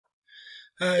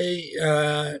Hi,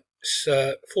 it's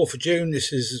 4th of June.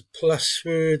 This is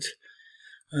PlusWord.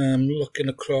 Looking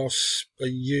across a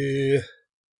year.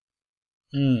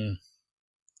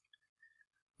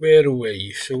 Where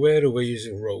away? So where away is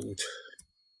a road?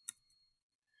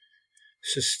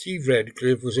 So Steve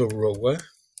Redgrave was a rower.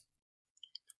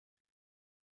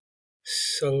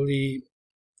 Sully,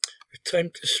 the time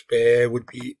to spare would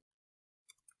be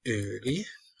early,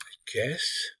 I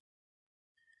guess.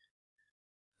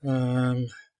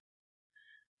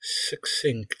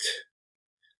 Succinct.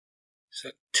 Is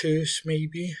that terse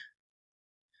maybe?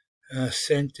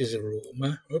 Scent is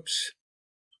aroma. Oops.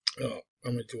 Oh,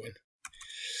 what am I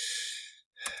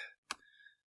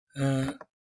doing?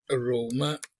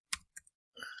 Aroma.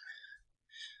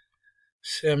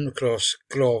 7 across,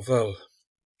 gloval,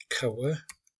 cover.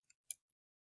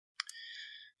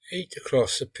 8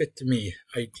 across, epitome,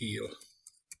 ideal.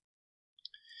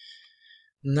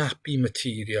 Nappy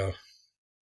material.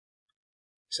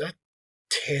 Is that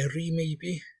terry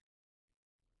maybe?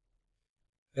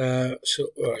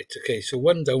 So right, okay, so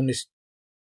 1 down is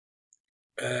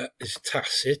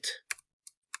tacit.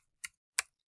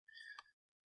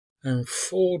 And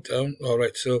 4 down,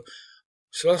 alright, so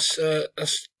that's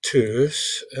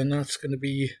terse, and that's going to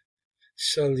be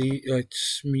sully, right,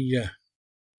 smear.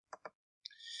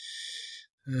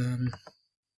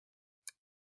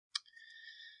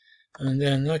 And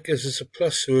then that gives us a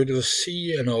plus word of a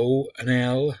C, an O, an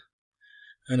L,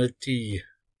 and a D.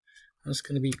 That's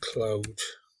going to be cloud.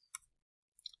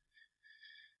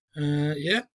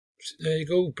 Yeah, there you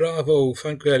go. Bravo.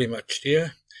 Thank you very much,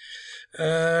 dear.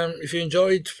 If you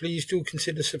enjoyed, please do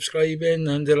consider subscribing,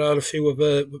 and there are a few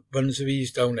other ones of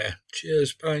these down there.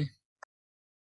 Cheers. Bye.